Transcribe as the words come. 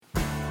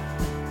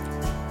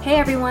Hey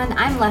everyone,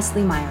 I'm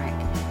Leslie Myrick.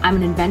 I'm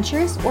an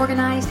adventurous,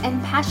 organized,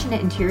 and passionate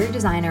interior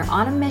designer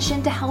on a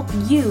mission to help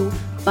you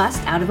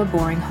bust out of a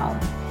boring home.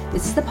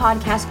 This is the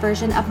podcast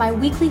version of my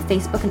weekly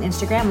Facebook and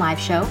Instagram live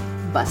show,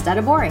 Bust Out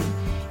of Boring.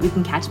 You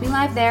can catch me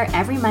live there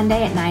every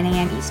Monday at 9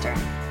 a.m. Eastern.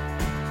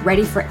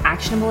 Ready for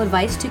actionable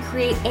advice to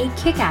create a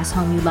kick-ass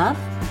home you love?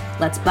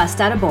 Let's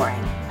bust out of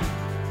boring.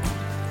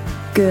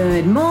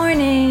 Good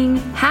morning.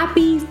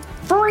 Happy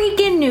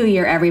freaking New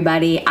Year,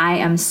 everybody. I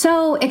am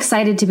so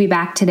excited to be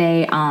back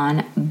today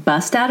on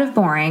Bust Out of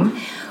Boring.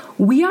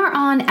 We are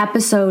on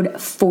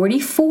episode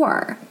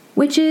 44,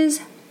 which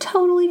is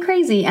totally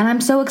crazy. And I'm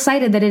so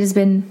excited that it has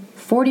been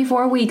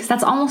 44 weeks.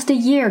 That's almost a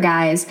year,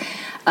 guys,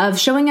 of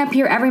showing up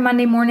here every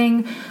Monday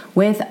morning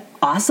with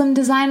awesome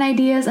design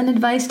ideas and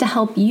advice to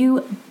help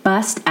you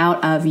bust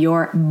out of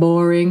your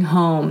boring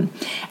home.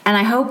 And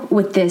I hope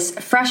with this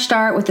fresh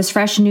start, with this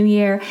fresh new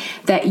year,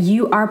 that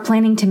you are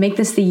planning to make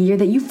this the year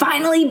that you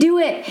finally do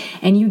it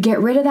and you get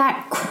rid of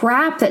that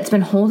crap that's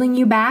been holding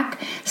you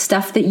back,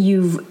 stuff that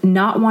you've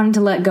not wanted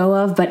to let go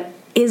of, but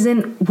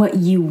isn't what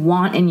you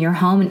want in your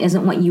home and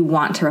isn't what you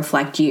want to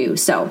reflect you.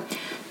 So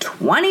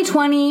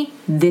 2020,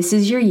 this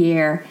is your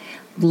year.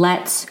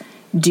 Let's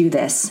do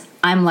this.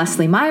 I'm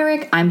Leslie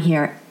Myrick. I'm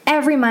here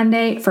every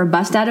Monday for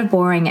Bust Out of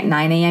Boring at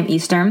 9 a.m.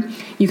 Eastern.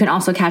 You can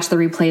also catch the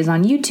replays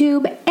on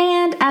YouTube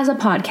and as a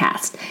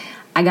podcast.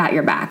 I got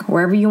your back.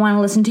 Wherever you want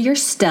to listen to your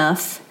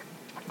stuff,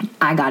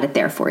 I got it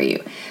there for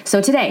you. So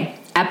today,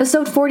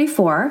 episode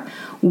 44,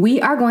 we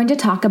are going to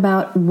talk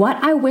about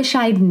what I wish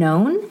I'd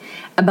known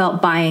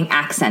about buying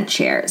accent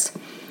chairs.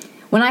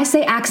 When I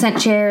say accent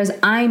chairs,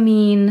 I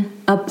mean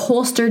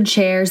upholstered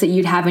chairs that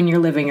you'd have in your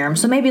living room.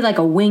 So maybe like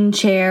a wing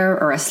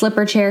chair or a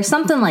slipper chair,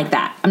 something like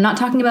that. I'm not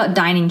talking about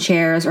dining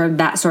chairs or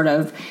that sort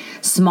of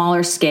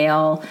smaller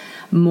scale,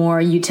 more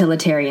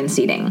utilitarian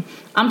seating.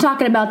 I'm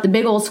talking about the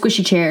big old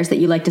squishy chairs that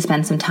you like to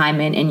spend some time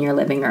in your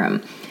living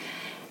room.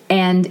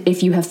 And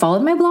if you have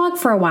followed my blog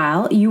for a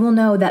while, you will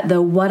know that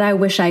the What I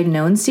Wish I'd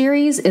Known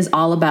series is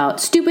all about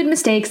stupid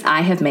mistakes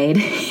I have made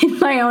in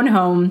my own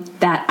home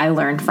that I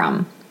learned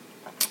from.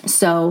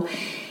 So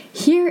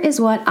here is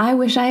what I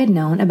wish I had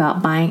known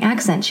about buying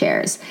accent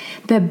chairs.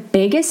 The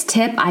biggest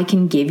tip I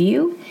can give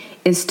you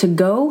is to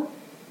go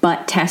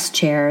butt test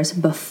chairs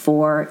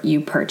before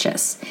you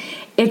purchase.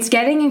 It's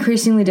getting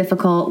increasingly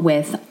difficult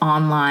with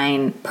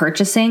online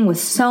purchasing, with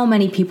so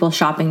many people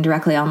shopping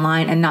directly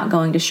online and not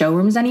going to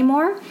showrooms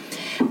anymore.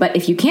 But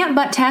if you can't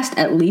butt test,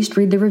 at least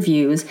read the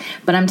reviews.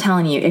 But I'm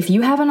telling you, if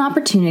you have an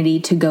opportunity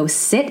to go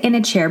sit in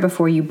a chair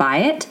before you buy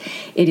it,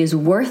 it is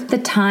worth the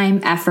time,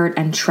 effort,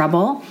 and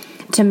trouble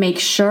to make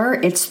sure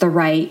it's the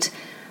right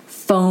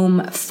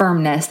foam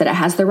firmness, that it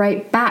has the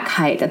right back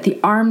height, that the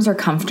arms are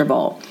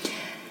comfortable.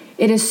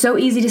 It is so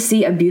easy to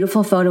see a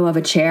beautiful photo of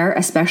a chair,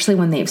 especially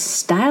when they've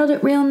styled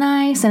it real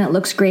nice and it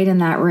looks great in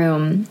that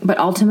room. But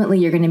ultimately,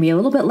 you're going to be a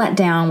little bit let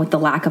down with the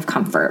lack of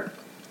comfort.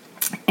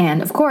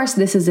 And of course,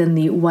 this is in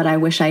the What I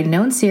Wish I'd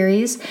Known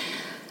series.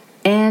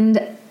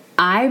 And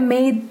I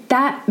made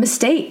that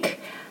mistake.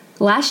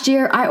 Last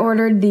year, I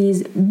ordered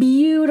these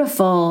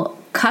beautiful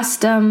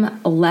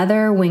custom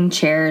leather wing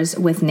chairs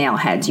with nail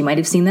heads. You might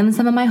have seen them in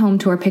some of my home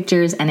tour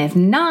pictures. And if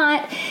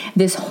not,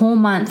 this whole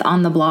month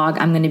on the blog,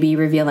 I'm going to be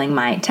revealing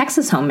my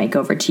Texas home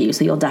makeover to you.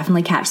 So you'll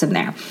definitely catch them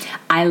there.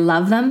 I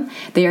love them.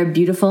 They are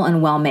beautiful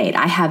and well made.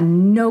 I have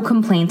no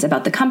complaints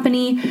about the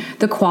company,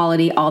 the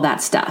quality, all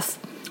that stuff.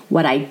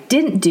 What I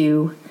didn't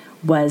do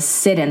was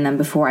sit in them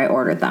before I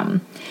ordered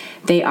them.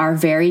 They are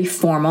very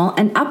formal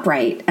and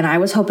upright, and I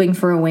was hoping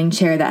for a wing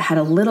chair that had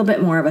a little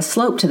bit more of a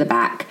slope to the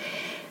back.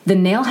 The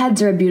nail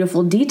heads are a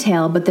beautiful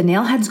detail, but the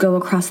nail heads go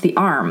across the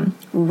arm,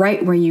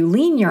 right where you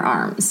lean your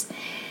arms.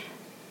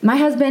 My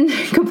husband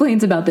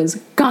complains about this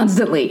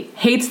constantly,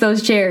 hates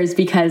those chairs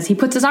because he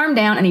puts his arm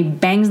down and he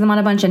bangs them on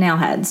a bunch of nail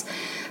heads.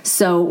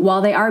 So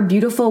while they are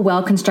beautiful,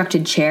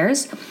 well-constructed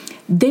chairs,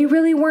 they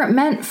really weren't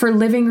meant for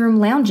living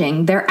room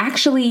lounging. They're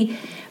actually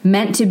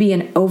meant to be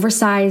an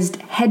oversized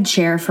head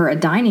chair for a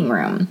dining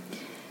room.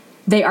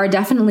 They are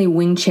definitely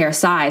wing chair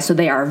size, so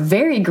they are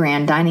very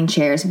grand dining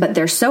chairs, but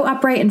they're so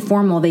upright and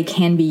formal they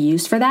can be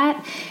used for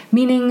that,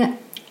 meaning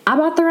I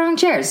bought the wrong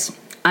chairs.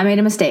 I made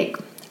a mistake.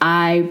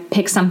 I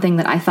picked something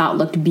that I thought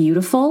looked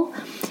beautiful,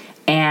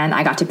 and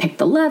I got to pick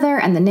the leather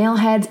and the nail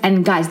heads,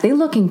 and guys, they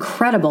look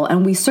incredible,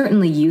 and we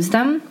certainly use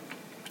them,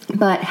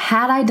 but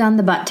had I done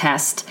the butt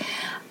test,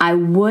 I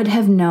would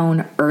have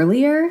known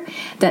earlier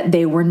that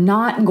they were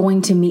not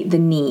going to meet the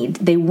need.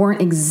 They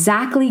weren't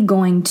exactly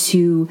going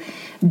to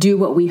do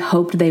what we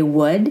hoped they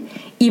would,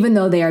 even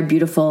though they are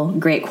beautiful,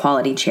 great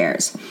quality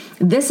chairs.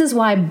 This is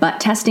why butt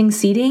testing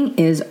seating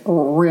is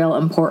real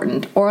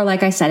important. Or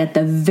like I said, at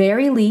the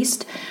very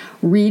least,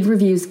 read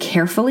reviews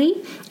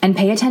carefully and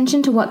pay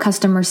attention to what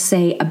customers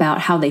say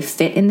about how they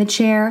fit in the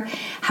chair,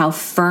 how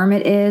firm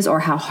it is, or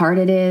how hard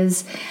it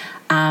is.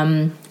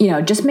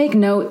 Just make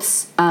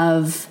notes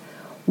of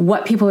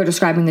what people are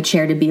describing the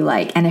chair to be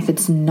like. And if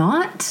it's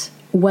not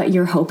what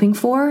you're hoping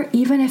for,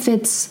 even if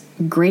it's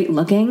great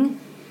looking,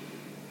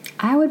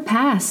 I would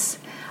pass.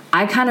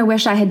 I kind of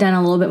wish I had done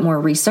a little bit more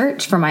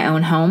research for my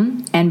own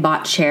home and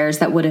bought chairs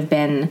that would have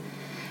been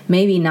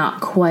maybe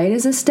not quite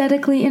as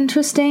aesthetically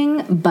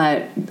interesting,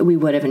 but we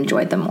would have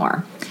enjoyed them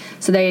more.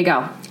 So there you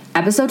go.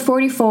 Episode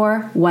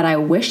 44, what I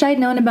wish I'd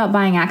known about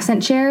buying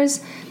accent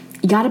chairs.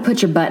 You got to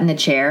put your butt in a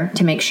chair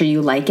to make sure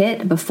you like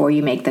it before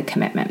you make the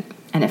commitment.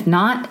 And if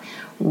not,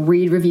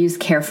 read reviews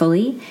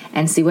carefully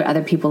and see what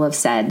other people have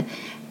said.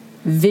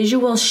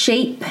 Visual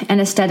shape and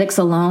aesthetics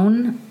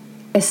alone,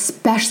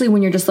 especially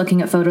when you're just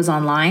looking at photos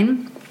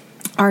online,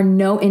 are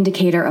no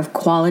indicator of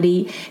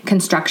quality,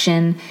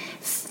 construction,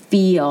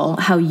 feel,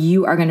 how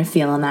you are going to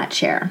feel in that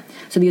chair.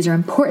 So these are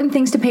important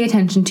things to pay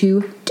attention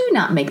to. Do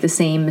not make the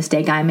same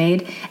mistake I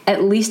made.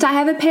 At least I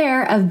have a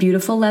pair of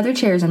beautiful leather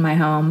chairs in my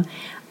home.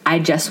 I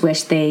just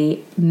wish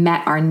they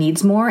met our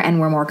needs more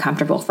and were more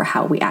comfortable for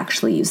how we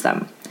actually use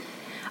them.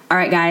 All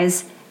right,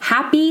 guys.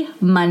 Happy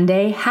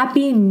Monday.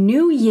 Happy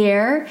New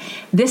Year.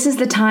 This is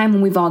the time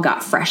when we've all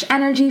got fresh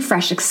energy,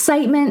 fresh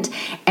excitement,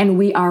 and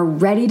we are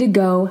ready to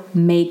go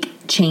make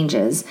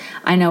changes.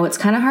 I know it's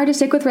kind of hard to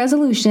stick with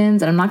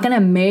resolutions, and I'm not going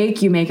to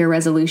make you make a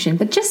resolution,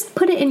 but just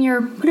put it in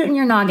your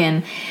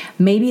noggin.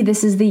 Maybe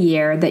this is the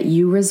year that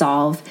you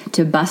resolve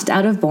to bust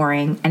out of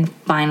boring and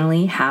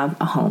finally have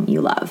a home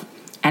you love.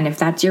 And if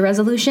that's your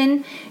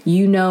resolution,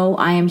 you know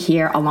I am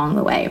here along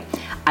the way.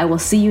 I will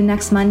see you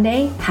next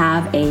Monday.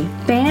 Have a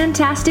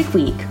fantastic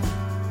week.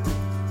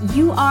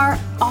 You are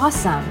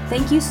awesome.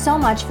 Thank you so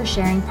much for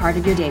sharing part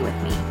of your day with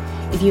me.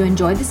 If you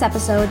enjoyed this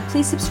episode,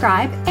 please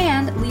subscribe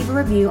and leave a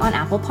review on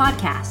Apple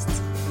Podcasts.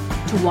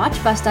 To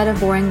watch Bust Out of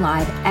Boring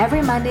live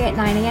every Monday at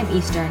 9 a.m.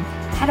 Eastern,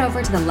 head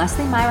over to the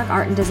Leslie Myrick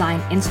Art and Design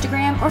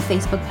Instagram or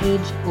Facebook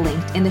page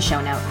linked in the show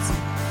notes.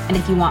 And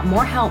if you want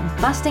more help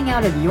busting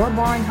out of your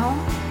boring home,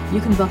 you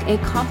can book a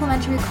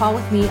complimentary call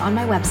with me on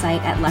my website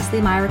at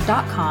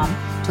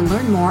lesliemyrick.com to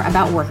learn more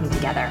about working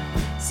together.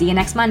 See you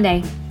next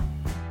Monday.